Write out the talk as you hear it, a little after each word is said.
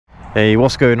Hey,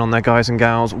 what's going on there, guys and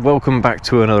gals? Welcome back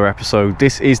to another episode.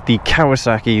 This is the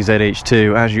Kawasaki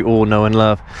ZH2, as you all know and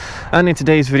love. And in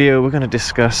today's video, we're going to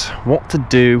discuss what to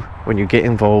do when you get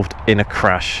involved in a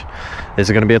crash. This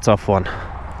is going to be a tough one.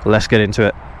 Let's get into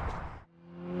it.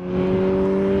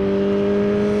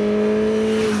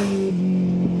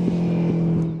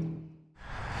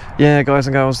 Yeah, guys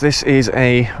and girls, this is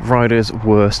a rider's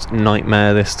worst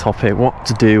nightmare, this topic. What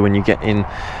to do when you get in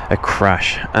a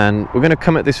crash. And we're going to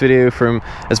come at this video from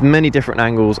as many different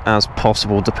angles as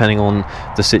possible, depending on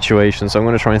the situation. So I'm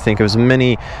going to try and think of as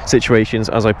many situations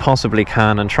as I possibly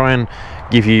can and try and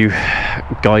give you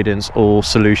guidance or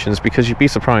solutions, because you'd be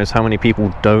surprised how many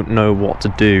people don't know what to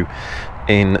do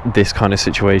in this kind of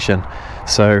situation.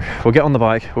 So we'll get on the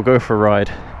bike, we'll go for a ride,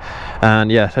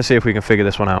 and yeah, let's see if we can figure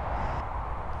this one out.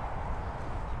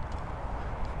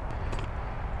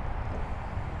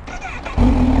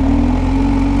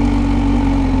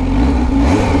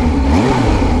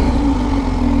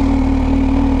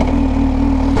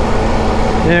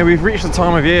 Yeah, we've reached the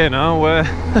time of year now where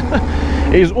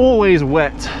it is always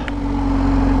wet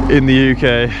in the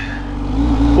UK.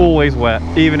 Always wet,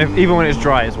 even when it's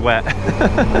dry, it's wet.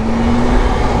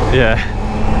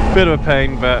 Yeah, bit of a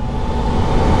pain, but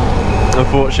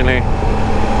unfortunately,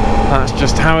 that's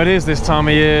just how it is this time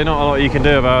of year. Not a lot you can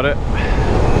do about it.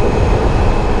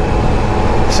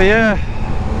 So yeah,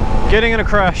 getting in a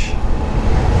crash,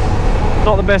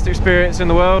 not the best experience in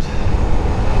the world,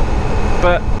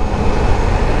 but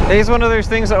it's one of those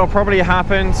things that will probably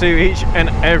happen to each and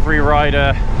every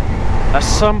rider at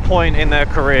some point in their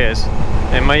careers.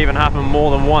 It may even happen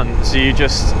more than once, you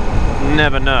just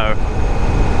never know.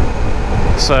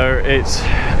 So it's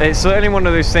certainly one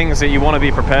of those things that you want to be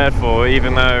prepared for,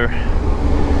 even though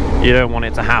you don't want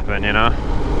it to happen, you know.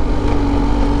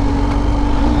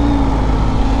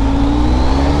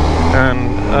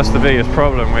 And that's the biggest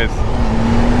problem with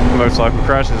motorcycle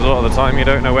crashes. A lot of the time you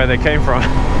don't know where they came from.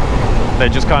 They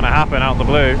just kind of happen out the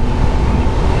blue,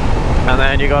 and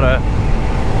then you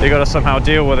gotta somehow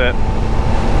deal with it.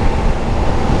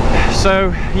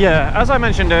 So yeah, as I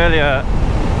mentioned earlier,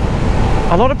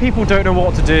 a lot of people don't know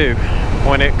what to do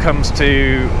when it comes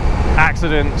to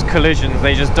accidents, collisions.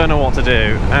 They just don't know what to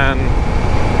do. And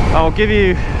I'll give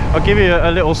you a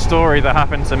little story that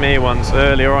happened to me once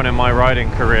earlier on in my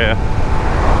riding career,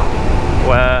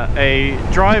 where a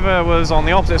driver was on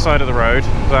the opposite side of the road.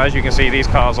 So as you can see, these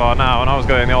cars are now, and I was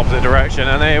going the opposite direction,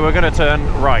 and they were going to turn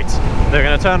right. They were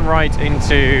going to turn right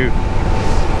into,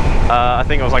 I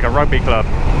think it was like a rugby club.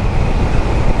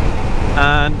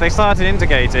 And they started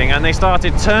indicating, and they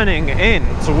started turning in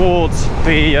towards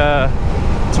the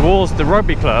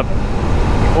rugby club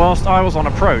whilst I was on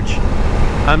approach.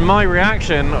 And my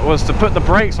reaction was to put the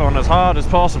brakes on as hard as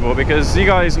possible, because you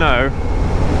guys know,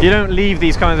 you don't leave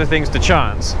these kinds of things to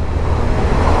chance.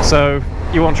 So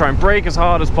you want to try and brake as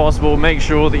hard as possible, make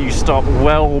sure that you stop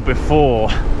well before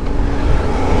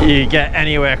you get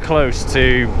anywhere close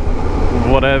to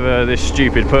whatever this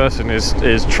stupid person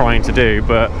is trying to do.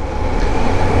 But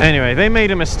anyway, they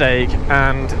made a mistake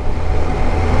and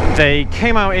they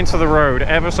came out into the road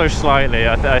ever so slightly.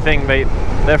 I think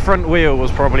their front wheel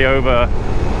was probably over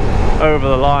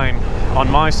the line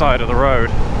on my side of the road.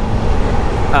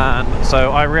 And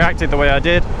so I reacted the way I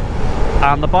did,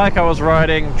 and the bike I was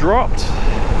riding dropped.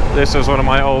 This was one of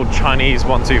my old Chinese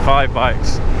 125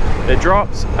 bikes. It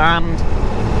dropped, and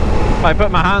I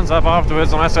put my hands up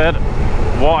afterwards and I said,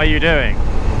 "What are you doing?"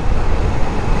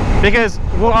 Because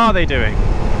what are they doing?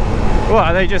 What,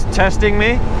 are they just testing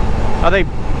me? Are they,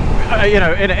 you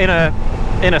know,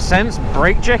 in a sense,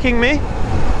 brake checking me?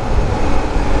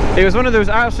 It was one of those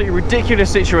absolutely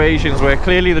ridiculous situations where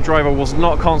clearly the driver was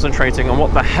not concentrating on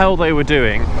what the hell they were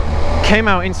doing, came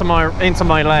out into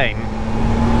my lane,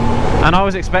 and I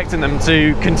was expecting them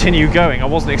to continue going. I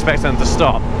wasn't expecting them to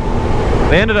stop.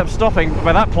 They ended up stopping.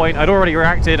 By that point, I'd already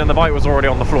reacted and the bike was already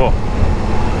on the floor.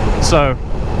 So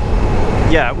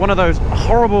yeah, one of those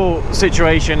horrible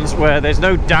situations where there's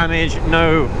no damage,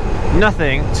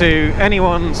 nothing to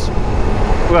anyone's,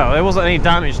 well, there wasn't any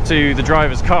damage to the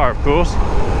driver's car, of course,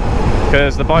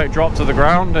 because the bike dropped to the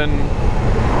ground, and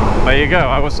there you go,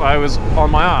 I was on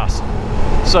my ass.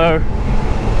 So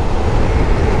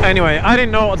anyway, I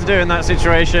didn't know what to do in that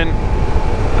situation,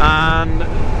 and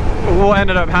what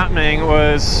ended up happening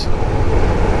was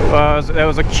there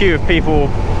was a queue of people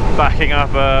backing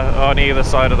up on either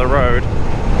side of the road,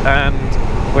 and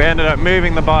we ended up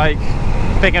moving the bike,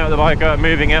 picking up the bike up,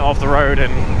 moving it off the road,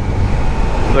 and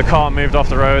the car moved off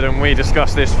the road, and we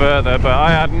discussed this further, but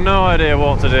I had no idea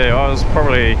what to do. I was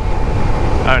probably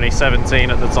only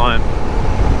 17 at the time.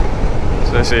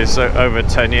 So this is over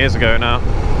 10 years ago now.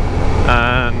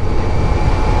 And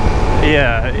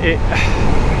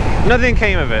yeah, nothing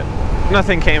came of it.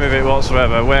 Nothing came of it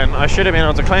whatsoever, when I should have been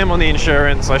able to claim on the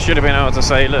insurance. I should have been able to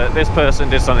say, look, this person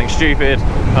did something stupid,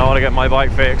 I want to get my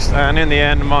bike fixed. And in the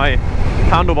end, my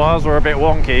handlebars were a bit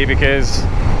wonky because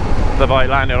the bike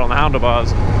landed on the handlebars.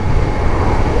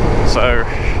 So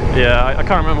yeah, I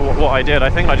can't remember what I did. I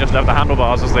think I just left the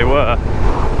handlebars as they were.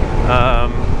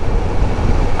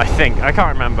 I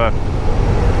can't remember.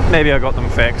 Maybe I got them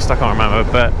fixed, I can't remember.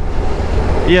 But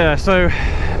yeah, so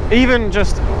even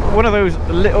just one of those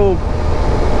little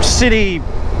silly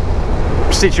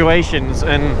situations,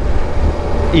 and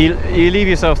you leave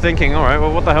yourself thinking, all right,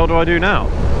 well, what the hell do I do now?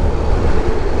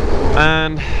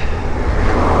 And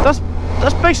that's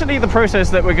basically the process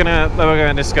that we're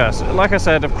gonna discuss. Like I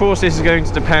said, of course, this is going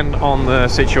to depend on the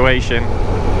situation,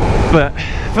 but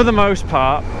for the most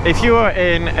part, if you are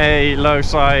in a low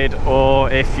side, or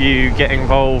if you get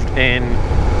involved in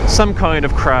some kind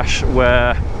of crash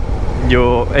where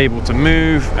you're able to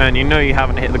move and you know you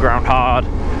haven't hit the ground hard,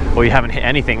 or you haven't hit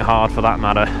anything hard for that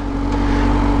matter,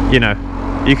 you know,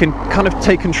 you can kind of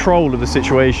take control of the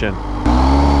situation.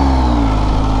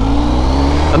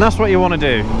 And that's what you want to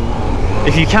do.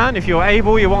 If you can, if you're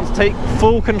able, you want to take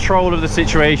full control of the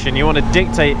situation. You want to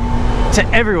dictate to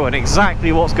everyone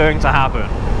exactly what's going to happen.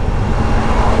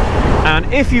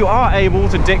 And if you are able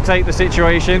to dictate the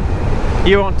situation,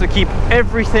 you want to keep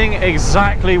everything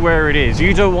exactly where it is.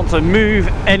 You don't want to move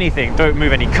anything. Don't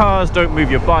move any cars, don't move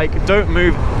your bike, don't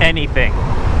move anything.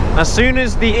 As soon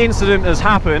as the incident has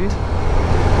happened,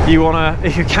 you want to,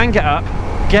 if you can, get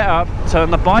up, turn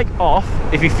the bike off.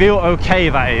 If you feel okay,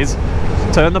 that is,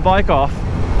 turn the bike off,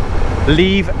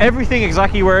 leave everything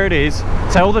exactly where it is,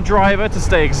 tell the driver to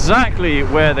stay exactly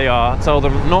where they are, tell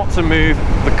them not to move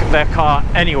their car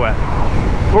anywhere.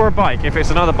 Or a bike, if it's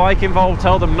another bike involved,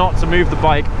 tell them not to move the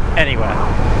bike anywhere.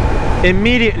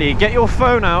 Immediately get your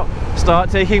phone out, start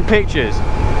taking pictures.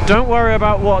 Don't worry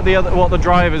about what the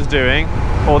driver's doing,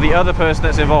 or the other person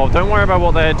that's involved. Don't worry about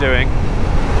what they're doing.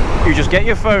 You just get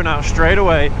your phone out straight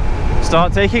away,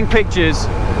 start taking pictures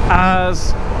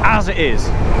as it is,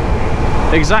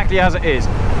 exactly as it is.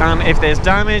 And if there's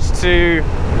damage to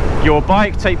your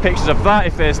bike, take pictures of that.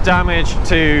 If there's damage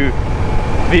to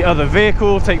the other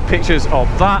vehicle, take pictures of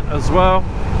that as well.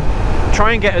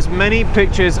 Try and get as many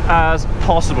pictures as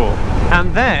possible.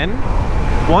 And then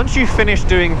once you finish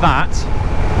doing that,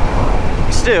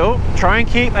 still try and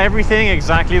keep everything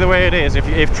exactly the way it is.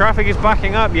 If traffic is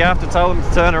backing up, you have to tell them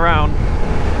to turn around.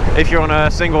 If you're on a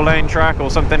single lane track or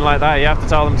something like that, you have to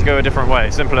tell them to go a different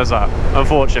way. Simple as that,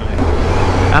 unfortunately.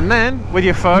 And then with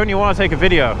your phone, you want to take a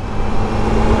video.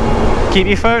 Keep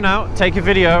your phone out, take a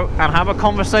video, and have a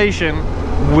conversation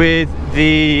with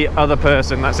the other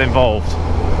person that's involved.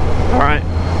 All right.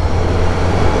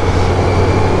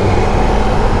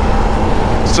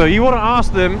 So you want to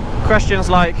ask them questions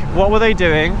like, what were they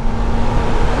doing?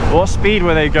 What speed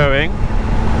were they going?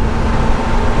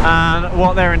 And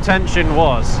what their intention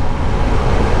was.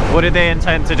 What did they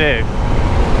intend to do?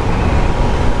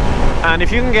 And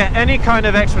if you can get any kind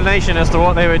of explanation as to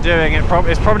what they were doing,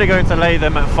 it's probably going to lay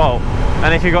them at fault.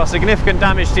 And if you've got significant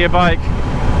damage to your bike,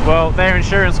 well, their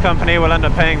insurance company will end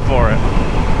up paying for it.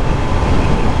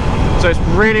 So it's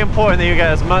really important that you get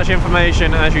as much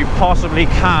information as you possibly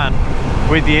can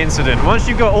with the incident. Once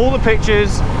you've got all the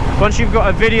pictures, once you've got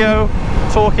a video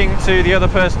talking to the other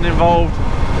person involved,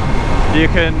 you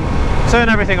can turn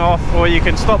everything off, or you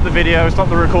can stop the video, stop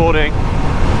the recording,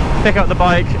 pick up the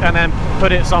bike, and then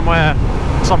put it somewhere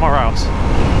else.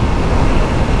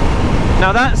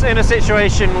 Now that's in a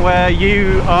situation where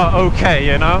you are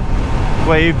okay, you know,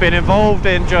 where you've been involved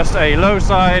in just a low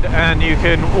side and you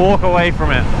can walk away from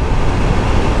it.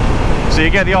 So you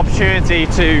get the opportunity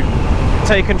to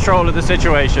take control of the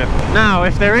situation. Now,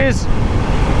 if there is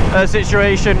a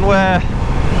situation where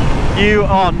you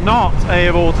are not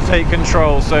able to take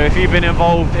control, so if you've been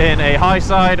involved in a high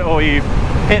side, or you've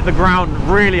hit the ground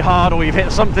really hard, or you've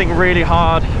hit something really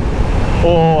hard,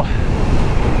 or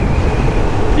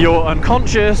you're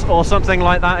unconscious or something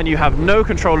like that, and you have no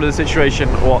control of the situation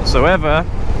whatsoever,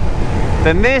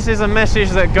 then this is a message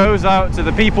that goes out to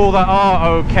the people that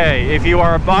are okay. If you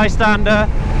are a bystander,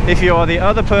 if you are the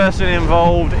other person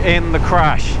involved in the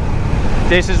crash,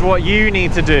 this is what you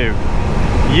need to do.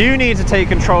 You need to take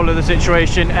control of the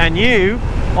situation, and you,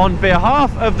 on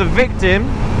behalf of the victim,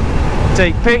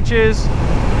 take pictures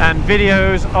and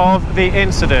videos of the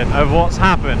incident, of what's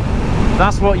happened.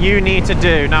 That's what you need to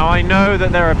do. Now, I know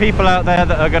that there are people out there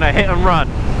that are going to hit and run.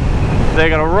 They're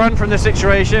going to run from the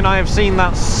situation. I have seen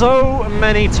that so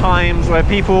many times, where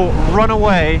people run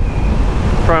away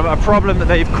from a problem that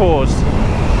they've caused.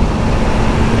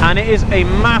 And it is a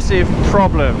massive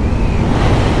problem.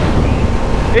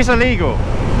 It's illegal.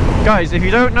 Guys, if you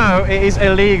don't know, it is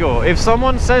illegal. If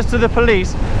someone says to the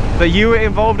police that you were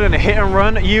involved in a hit and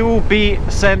run, you will be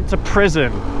sent to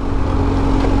prison.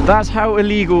 That's how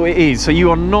illegal it is. So you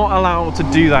are not allowed to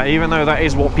do that, even though that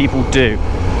is what people do.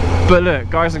 But look,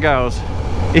 guys and girls,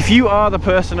 if you are the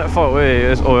person at fault, wait,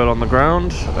 there's oil on the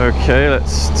ground. Okay,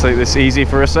 let's take this easy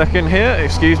for a second here.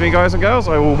 Excuse me, guys and girls,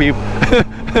 I will be...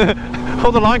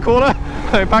 Hold the line, caller.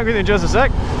 I'm back with you in just a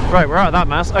sec. Right, we're out of that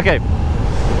mess. Okay.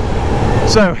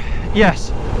 So,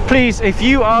 yes, please, if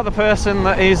you are the person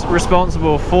that is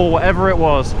responsible for whatever it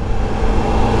was,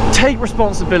 take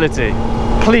responsibility.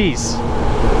 Please,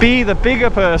 be the bigger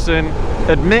person,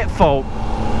 admit fault,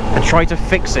 and try to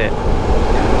fix it.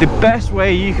 The best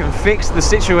way you can fix the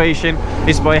situation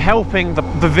is by helping the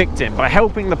victim, by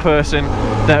helping the person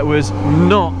that was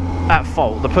not at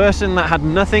fault, the person that had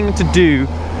nothing to do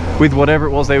with whatever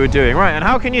it was they were doing. Right, and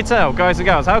how can you tell, guys and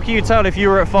girls, how can you tell if you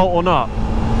were at fault or not?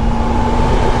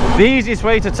 The easiest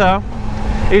way to tell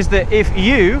is that if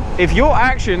your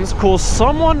actions cause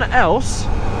someone else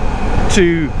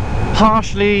to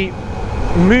harshly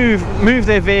move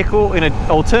their vehicle in an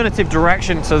alternative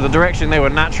direction to the direction they were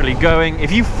naturally going,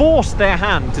 if you forced their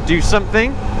hand to do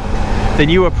something, then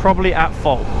you were probably at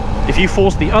fault. If you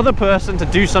forced the other person to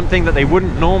do something that they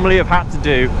wouldn't normally have had to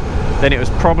do, then it was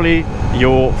probably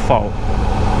your fault.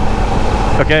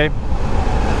 Okay?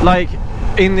 Like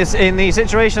in the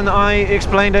situation that I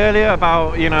explained earlier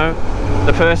about, you know,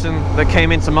 the person that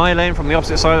came into my lane from the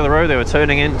opposite side of the road, they were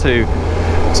turning into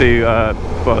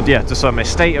well, yeah, to some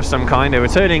estate of some kind. They were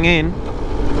turning in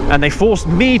and they forced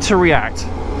me to react,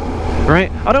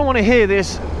 right? I don't want to hear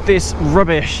this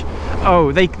rubbish.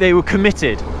 Oh, they were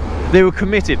committed. They were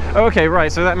committed. Okay,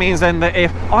 right, so that means then that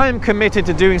if I'm committed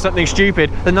to doing something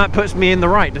stupid, then that puts me in the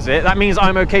right, does it? That means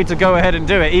I'm okay to go ahead and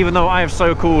do it, even though I have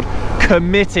so-called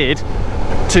committed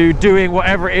to doing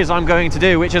whatever it is I'm going to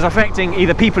do, which is affecting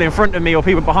either people in front of me or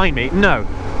people behind me. No,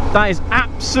 that is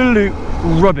absolute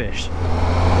rubbish.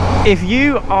 If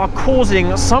you are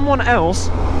causing someone else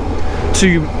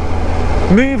to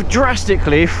move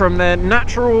drastically from their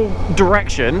natural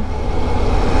direction,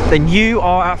 then you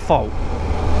are at fault.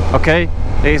 Okay,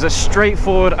 it is as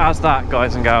straightforward as that,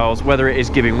 guys and gals. Whether it is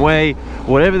giving way,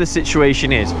 whatever the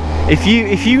situation is, if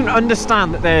you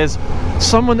understand that there's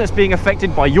someone that's being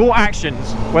affected by your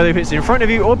actions, whether it's in front of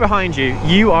you or behind you,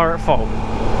 you are at fault.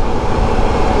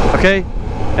 Okay,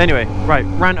 anyway, right,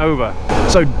 rant over.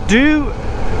 So do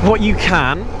what you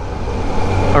can.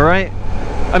 All right,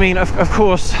 I mean, of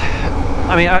course,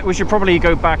 I mean, we should probably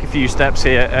go back a few steps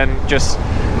here and just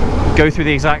go through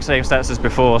the exact same steps as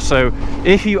before. So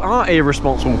if you are a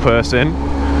responsible person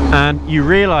and you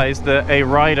realize that a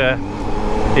rider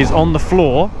is on the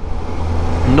floor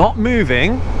not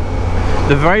moving,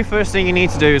 the very first thing you need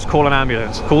to do is call an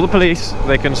ambulance. Call the police.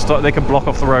 They can stop, they can block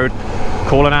off the road.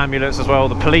 Call an ambulance as well.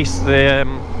 The police,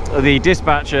 the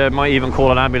dispatcher might even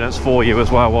call an ambulance for you as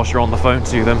well whilst you're on the phone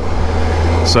to them.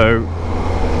 So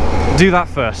do that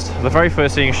first. The very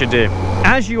first thing you should do.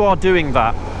 As you are doing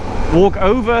that, walk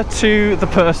over to the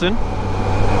person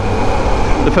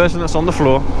that's on the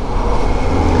floor,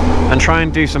 and try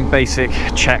and do some basic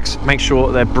checks. Make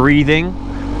sure they're breathing.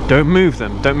 Don't move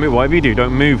them. Don't move. Whatever you do,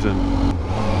 don't move them.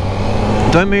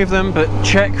 Don't move them, but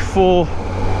check for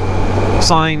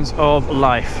signs of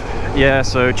life. Yeah,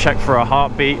 so check for a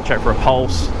heartbeat, check for a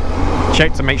pulse,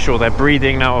 check to make sure they're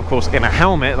breathing. Now, of course, in a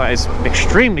helmet, that is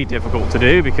extremely difficult to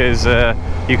do because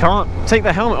you can't take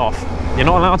the helmet off. You're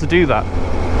not allowed to do that.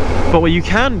 But what you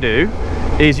can do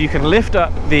is you can lift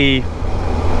up the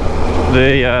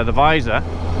visor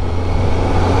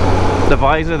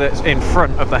that's in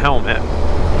front of the helmet,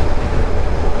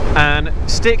 and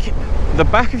stick the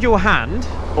back of your hand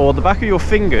or the back of your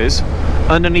fingers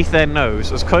underneath their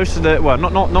nose, as close to the, well,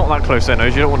 not that close to their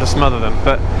nose. You don't want to smother them,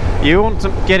 but you want to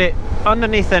get it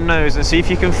underneath their nose and see if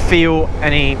you can feel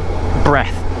any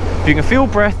breath. If you can feel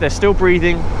breath, they're still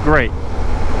breathing, great.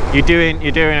 You're doing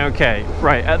okay.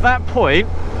 Right, at that point,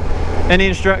 any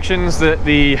instructions that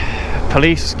the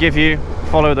police give you,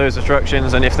 follow those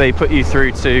instructions, and if they put you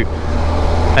through to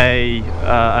a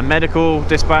medical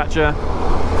dispatcher,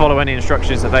 follow any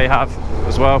instructions that they have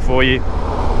as well for you.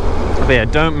 But yeah,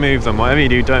 don't move them. Whatever you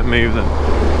do, don't move them.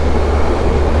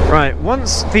 Right,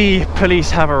 once the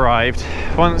police have arrived,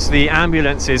 once the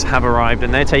ambulances have arrived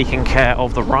and they're taking care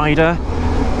of the rider,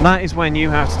 that is when you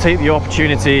have to take the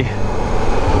opportunity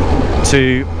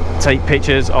to take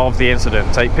pictures of the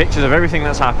incident, take pictures of everything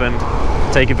that's happened,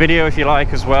 take a video if you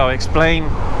like as well, explain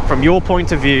from your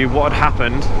point of view what had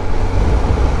happened.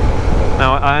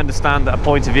 Now, I understand that a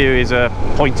point of view is a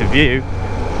point of view,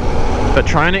 but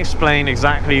try and explain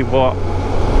exactly what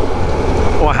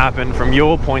what happened from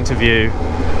your point of view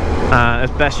as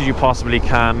best as you possibly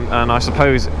can, and I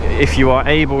suppose if you are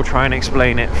able, try and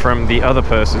explain it from the other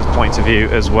person's point of view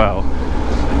as well.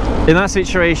 In that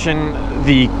situation,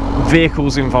 the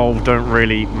vehicles involved don't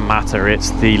really matter, it's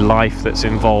the life that's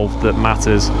involved that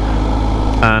matters,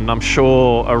 and I'm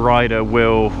sure a rider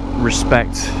will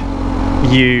respect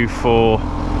you for,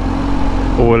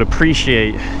 or will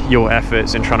appreciate your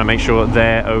efforts in trying to make sure that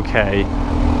they're okay.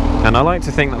 And I like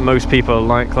to think that most people are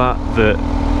like that,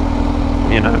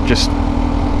 you know, just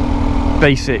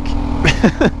basic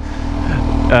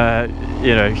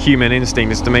you know, human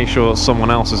instinct is to make sure someone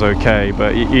else is okay,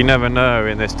 but you never know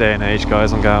in this day and age,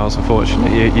 guys and gals.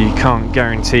 Unfortunately, you can't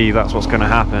guarantee that's what's going to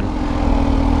happen.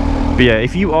 But yeah,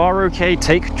 if you are okay,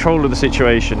 take control of the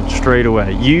situation straight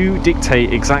away. You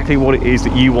dictate exactly what it is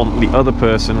that you want the other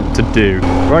person to do.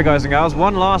 Right, guys and gals,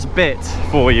 one last bit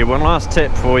for you, one last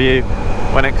tip for you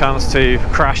when it comes to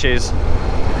crashes,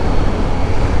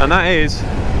 and that is,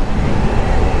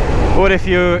 what if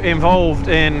you're involved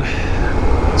in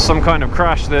some kind of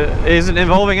crash that isn't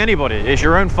involving anybody? It's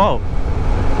your own fault.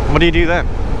 What do you do then?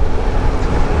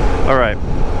 Alright,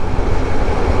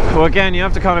 well, again, you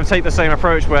have to kind of take the same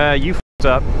approach where you f***ed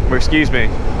up, or excuse me,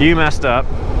 you messed up,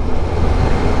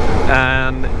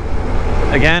 and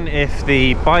again, if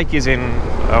the bike is in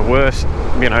a worse,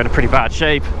 you know, in a pretty bad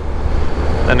shape,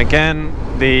 then again,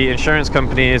 the insurance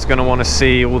company is going to want to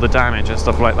see all the damage and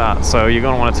stuff like that, so you're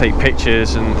going to want to take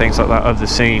pictures and things like that of the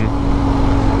scene.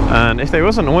 And if there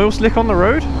was an oil slick on the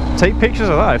road, take pictures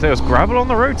of that. If there was gravel on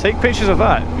the road, take pictures of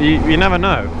that. You never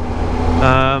know.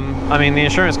 I mean, the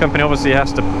insurance company obviously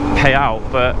has to pay out,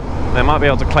 but they might be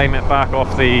able to claim it back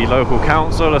off the local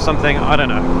council or something. I don't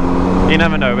know. You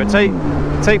never know. But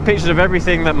take pictures of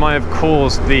everything that might have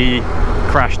caused the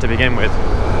crash to begin with.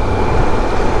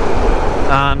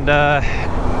 And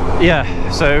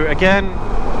yeah, so again,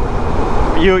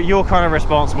 you're kind of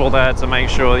responsible there to make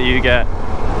sure that you get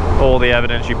all the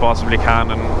evidence you possibly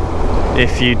can, and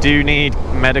if you do need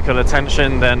medical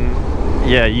attention, then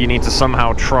yeah, you need to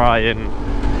somehow try and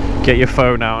get your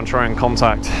phone out and try and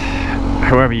contact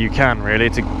whoever you can,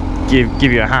 really, to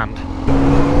give you a hand.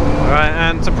 Alright,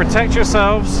 and to protect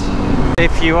yourselves,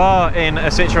 if you are in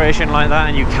a situation like that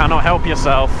and you cannot help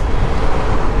yourself,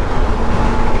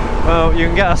 well, you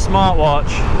can get a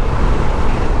smartwatch,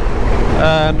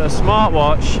 and a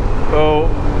smartwatch will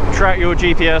track your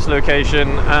GPS location,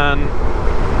 and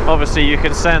obviously you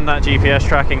can send that GPS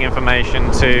tracking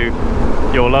information to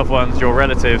your loved ones, your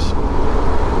relatives.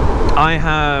 I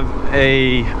have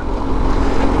a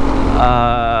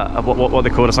what they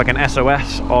call it, it's like an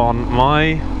SOS on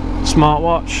my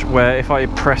smartwatch, where if I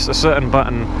press a certain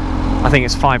button, I think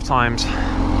it's 5 times,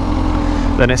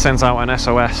 then it sends out an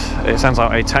SOS. It sends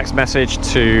out a text message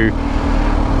to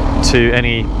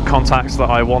any contacts that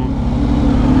I want,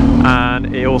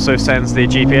 and it also sends the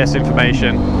GPS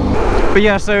information. But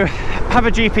yeah, so have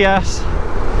a GPS,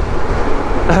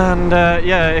 and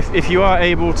yeah, if you are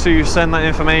able to send that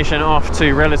information off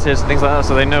to relatives and things like that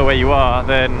so they know where you are,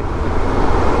 then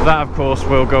that of course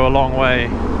will go a long way.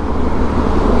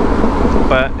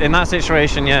 But in that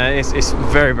situation, yeah, it's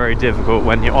very, very difficult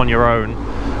when you're on your own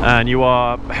and you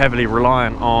are heavily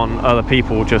reliant on other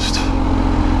people just,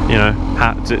 you know,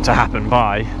 to happen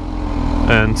by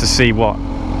and to see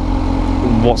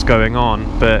what's going on.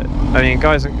 But I mean,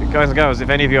 guys and girls, if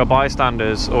any of you are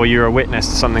bystanders or you're a witness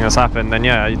to something that's happened, then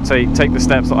yeah, take the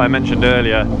steps that I mentioned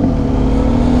earlier.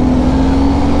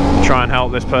 Try and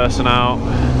help this person out,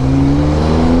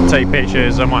 take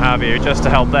pictures and what have you, just to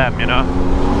help them, you know,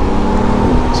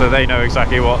 so they know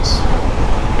exactly what's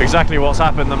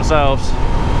happened themselves.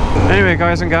 Anyway,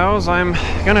 guys and gals, I'm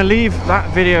gonna leave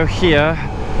that video here.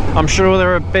 I'm sure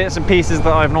there are bits and pieces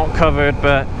that I've not covered,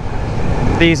 but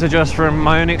these are just from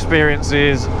my own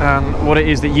experiences and what it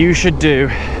is that you should do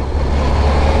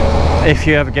if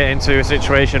you ever get into a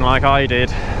situation like I did.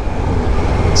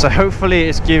 So hopefully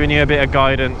it's given you a bit of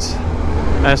guidance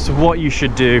as to what you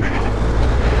should do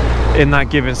in that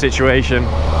given situation.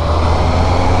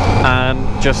 And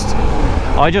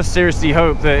I just seriously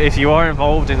hope that if you are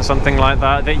involved in something like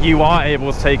that, that you are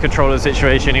able to take control of the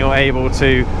situation. You're able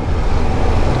to,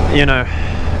 you know,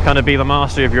 kind of be the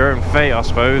master of your own fate, I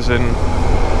suppose, and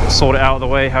sort it out the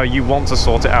way how you want to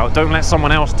sort it out. Don't let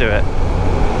someone else do it,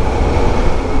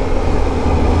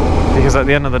 because at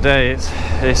the end of the day,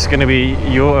 it's going to be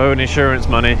your own insurance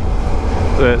money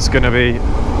that's going to be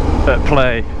at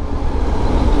play.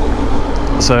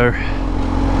 So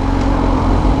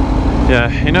yeah,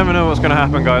 you never know what's going to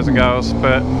happen, guys and girls,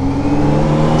 but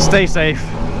stay safe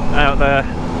out there.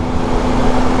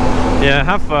 Yeah,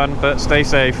 have fun, but stay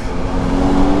safe,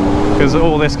 because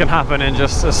all this can happen in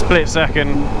just a split second,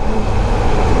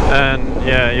 and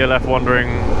yeah, you're left wondering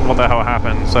what the hell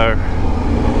happened. So,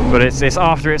 but it's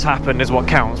after it's happened is what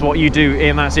counts. What you do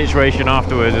in that situation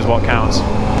afterwards is what counts.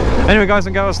 Anyway, guys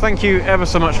and girls, thank you ever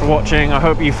so much for watching. I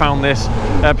hope you found this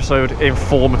episode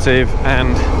informative,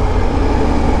 and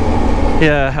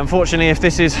yeah, unfortunately, if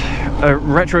this is a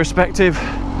retrospective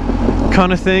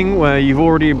kind of thing where you've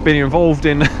already been involved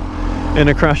in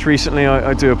a crash recently,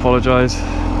 I do apologize.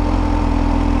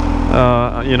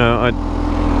 You know,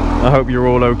 I hope you're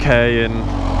all okay and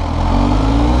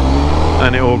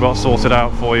it all got sorted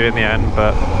out for you in the end.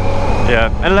 But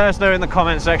yeah, and let us know in the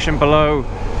comment section below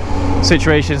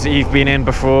situations that you've been in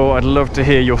before. I'd love to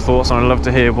hear your thoughts, and I'd love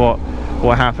to hear what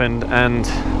happened, and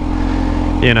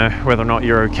you know, whether or not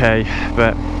you're okay.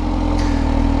 But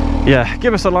yeah,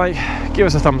 give us a like, give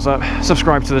us a thumbs up,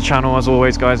 subscribe to the channel as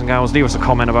always, guys and gals. Leave us a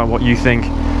comment about what you think,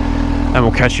 and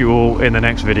we'll catch you all in the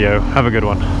next video. Have a good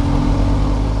one.